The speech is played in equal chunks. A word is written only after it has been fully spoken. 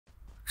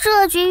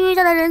这局遇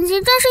到的人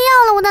机真是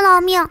要了我的老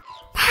命，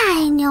太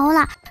牛了，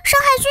伤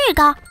害巨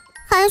高，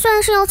还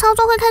算是有操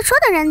作会开车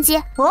的人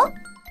机。哦，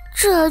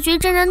这局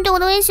真人对我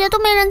的威胁都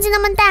没人机那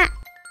么大。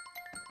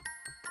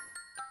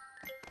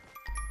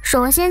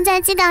首先在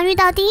机港遇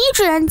到第一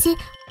只人机，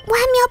我还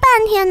瞄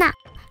半天呢，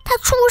他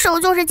出手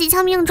就是几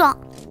枪命中。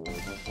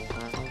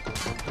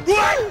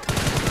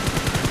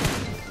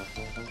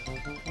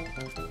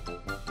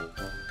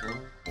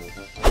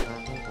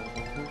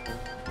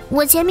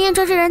我前面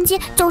这只人机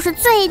就是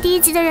最低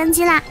级的人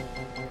机啦，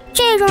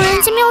这种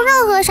人机没有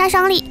任何杀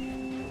伤力。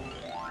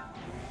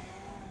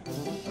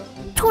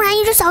突然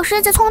一只小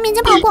狮子从我面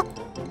前跑过，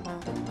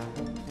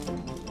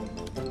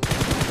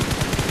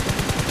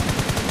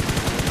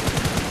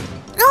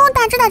然后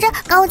打着打着，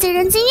高级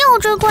人机又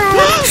追过来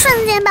了，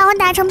瞬间把我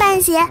打成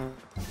半血。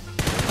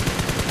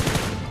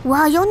我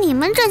要有你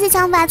们这些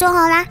枪法就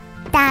好啦，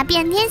打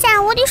遍天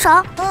下无敌手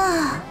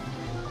啊！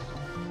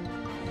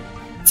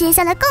接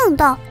下来更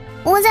逗，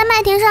我在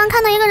麦田上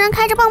看到一个人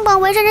开着蹦蹦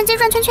围着人机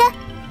转圈圈，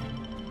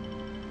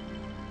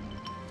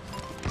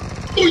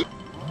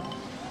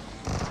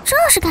这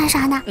是干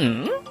啥呢？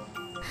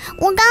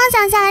我刚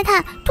想下来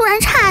看，突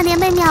然差点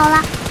被秒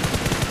了。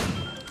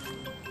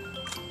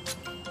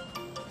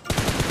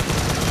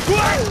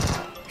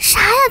啥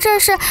呀这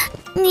是？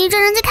你这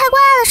人机开怪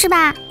了是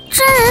吧？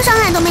真人伤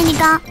害都没你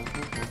高。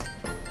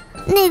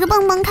那个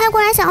蹦蹦开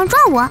过来想要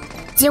撞我，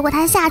结果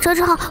他下车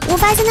之后，我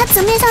发现他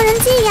怎么也像人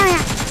机一样呀。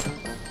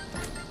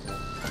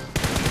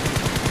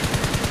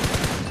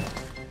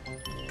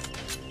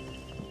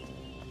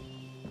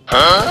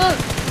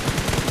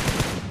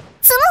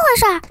怎么回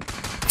事？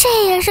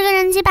这也是个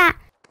人机吧？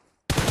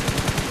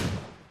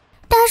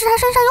但是他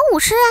身上有武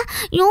士啊，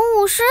有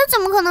武士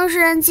怎么可能是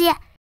人机？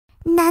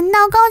难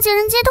道高级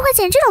人机都会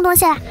捡这种东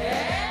西啊？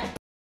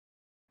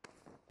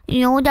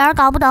有点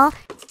搞不懂。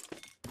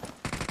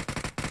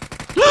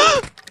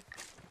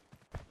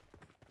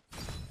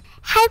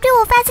还对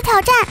我发起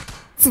挑战，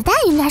子弹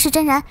应该是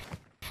真人。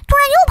突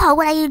然又跑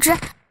过来一只，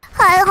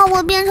还好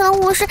我变成了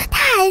武士，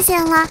太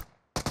险了。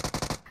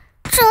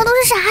这都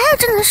是啥呀？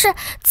真的是，怎么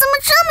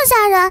这么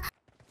吓人？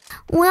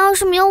我要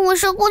是没有武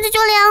士，估计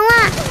就凉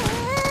了。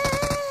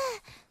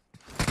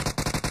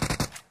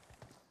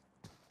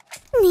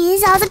你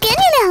小子给你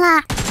脸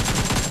了！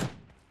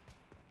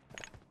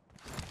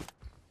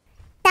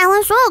打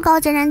完所有高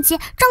级人机，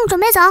正准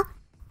备走，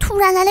突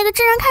然来了一个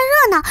真人看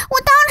热闹，我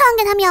当场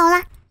给他秒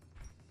了。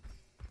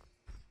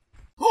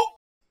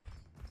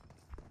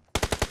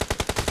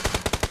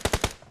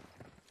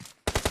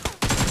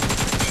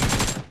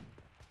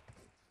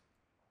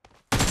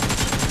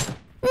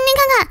你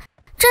看看，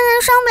真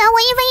人伤不了我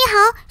一分一毫，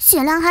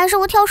血量还是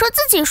我跳车自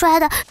己摔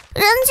的，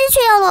人机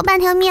却要了我半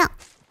条命。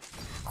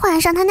换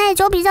上他耐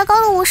久比较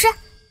高的武士，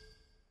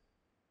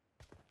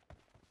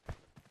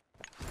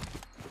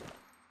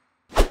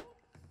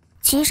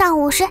骑上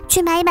武士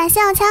去买一把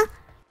信号枪。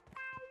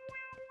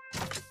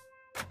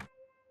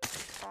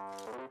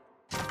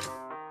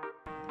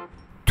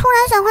突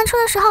然想换车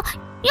的时候，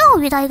又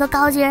遇到一个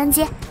高级人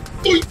机，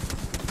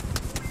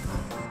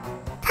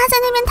他在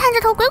那边探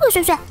着头鬼鬼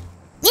祟祟。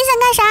你想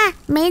干啥？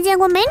没见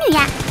过美女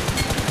呀？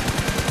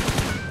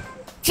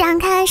这样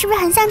看是不是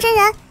很像真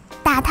人？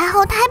打他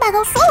后，他还把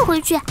头缩了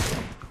回去。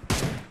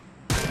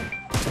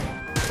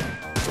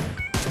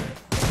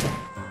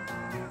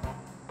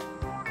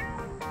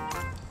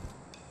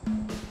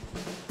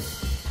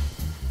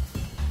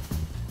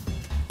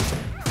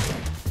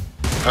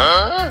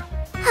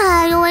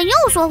哎呦喂，又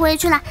缩回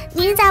去了！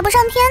你咋不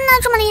上天呢？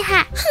这么厉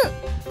害！哼！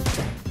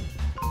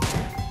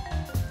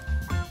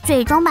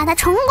最终把他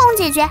成功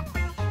解决。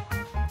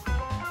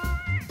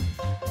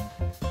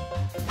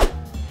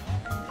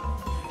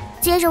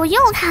接着我又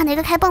看到一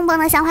个开蹦蹦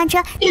的想换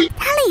车，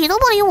他理都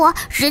不理我，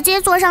直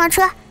接坐上了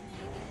车。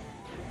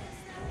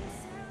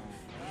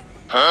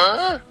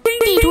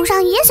地图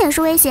上也显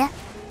示威胁，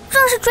这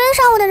是追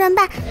上我的人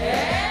吧？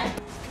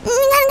你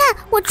看，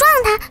我撞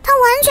他，他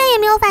完全也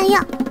没有反应。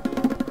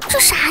这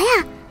啥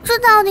呀？这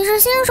到底是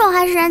新手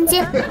还是人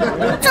机？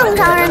正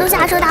常人都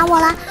下车打我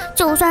了，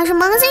就算是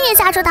萌新也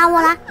下车打我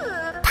了。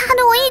他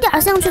对我一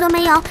点兴趣都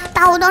没有，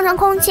把我当成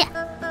空气。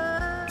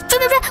追！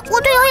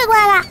我队友也过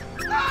来了。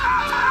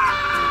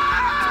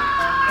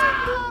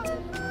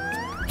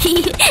嘿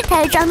嘿，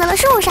他撞到了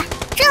树上，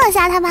这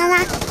下他完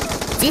了。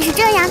即使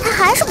这样，他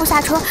还是不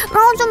下车，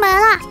然后就没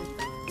了。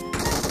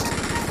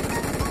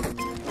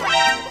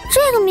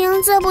这个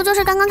名字不就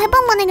是刚刚开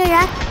蹦蹦那个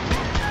人？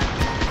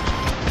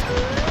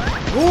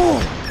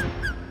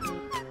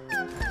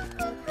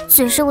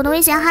此时我的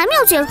危险还没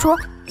有解除，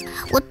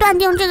我断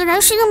定这个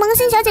人是一个萌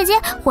新小姐姐，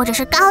或者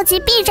是高级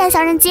B 站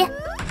小人机，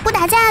不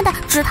打架的，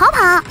只逃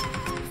跑。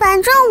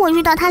反正我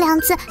遇到他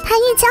2次，他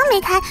一枪没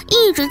开，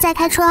一直在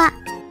开车啊。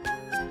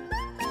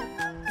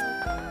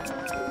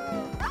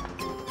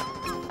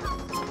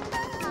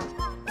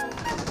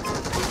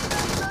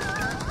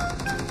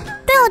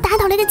队友打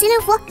倒了一个吉利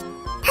服，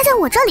他在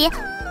我这里，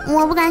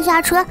我不敢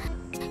下车，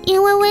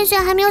因为危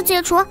险还没有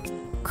解除，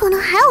可能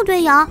还有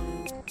队友。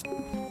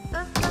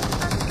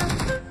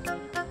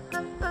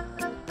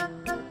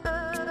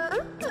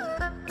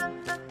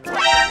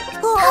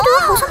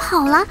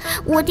好了，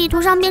我地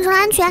图上变成了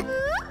安全。于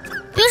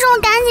是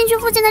我赶紧去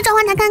附近的召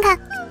唤台看看，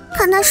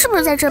看他是不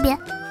是在这边。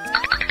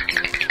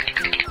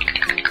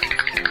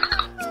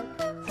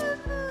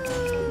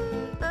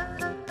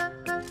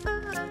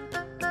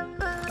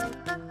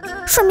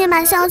顺便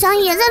把小强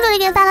也在这里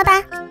给发了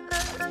吧。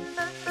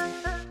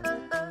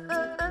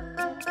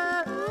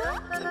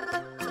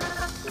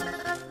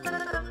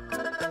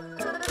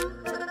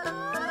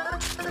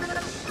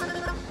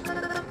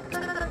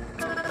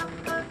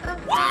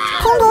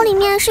空投里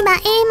面是把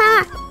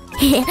AA-2，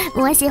 嘿嘿，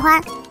我喜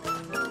欢。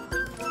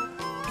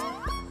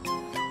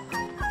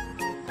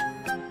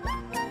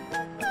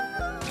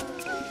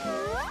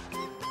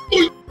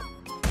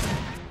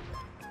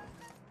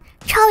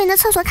超远的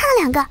厕所看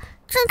了2个，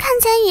这看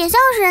起来也像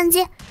是人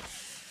机。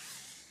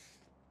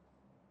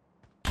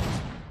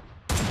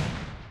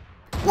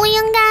不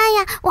应该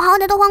呀，我好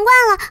歹都皇冠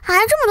了，还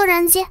这么多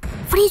人机，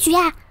福利局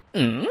呀！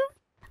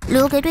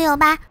留给队友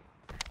吧。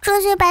这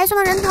些白送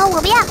的人头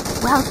我不要，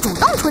我要主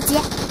动出击。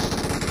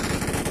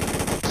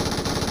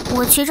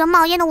我骑着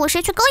冒烟的武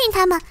士去勾引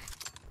他们，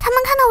他们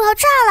看到我要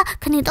炸了，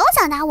肯定都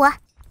想打我，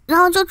然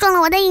后就中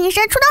了我的隐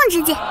身出动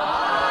之计。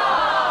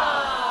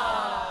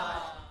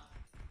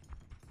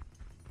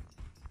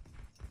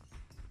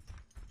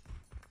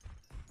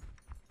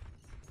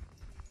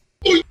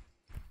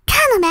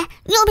看到没？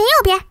右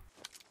边。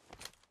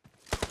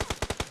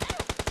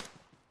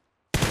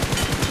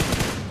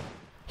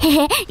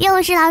嘿嘿，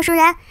又是老熟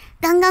人，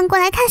刚刚过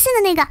来看戏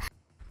的那个，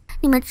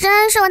你们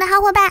真是我的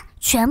好伙伴，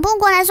全部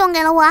过来送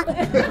给了我。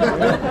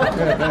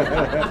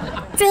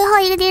最后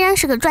一个敌人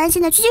是个专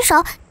心的狙击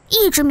手，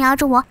一直瞄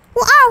着我，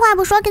我二话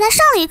不说给他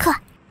上了一课，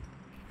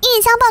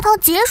一枪爆头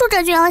结束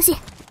这局游戏，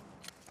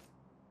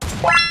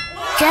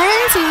真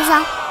轻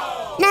松。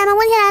那么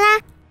问题来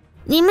啦，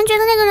你们觉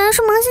得那个人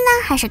是萌系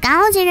呢，还是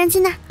高级人机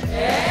呢？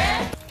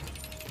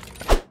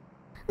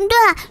对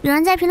了，有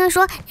人在评论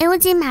说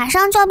AUG 马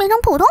上就要变成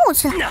普通武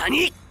器了，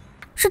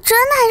是真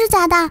的还是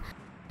假的？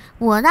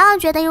我倒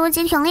觉得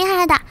AUG 挺厉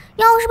害的，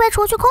要是被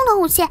除去空投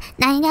武器，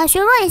那应该削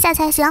弱一下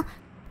才行。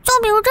就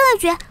比如这一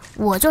局，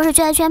我就是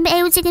这拳被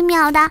AUG 给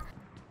秒的。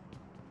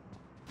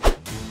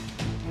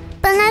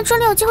本来这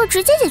里有机会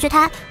直接解决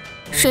他，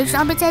谁知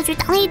道被这局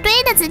挡了一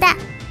堆的子弹。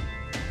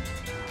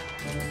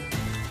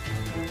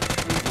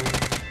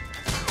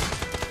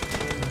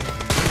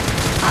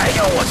哎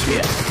呦我去！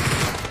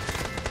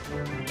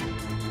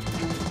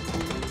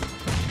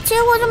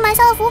结果就埋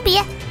下了伏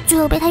笔，最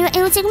后被他用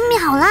AUG 给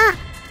秒了。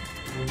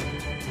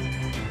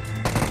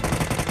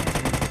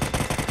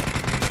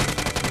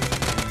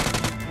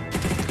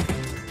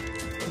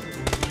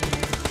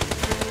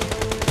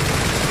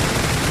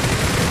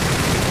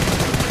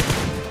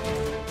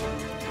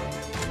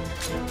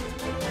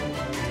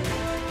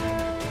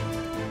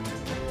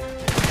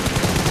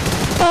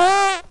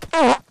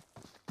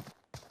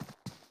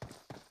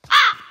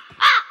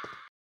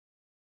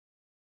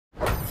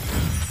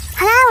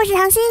好啦，我是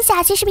唐心，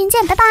下期视频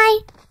见，拜拜。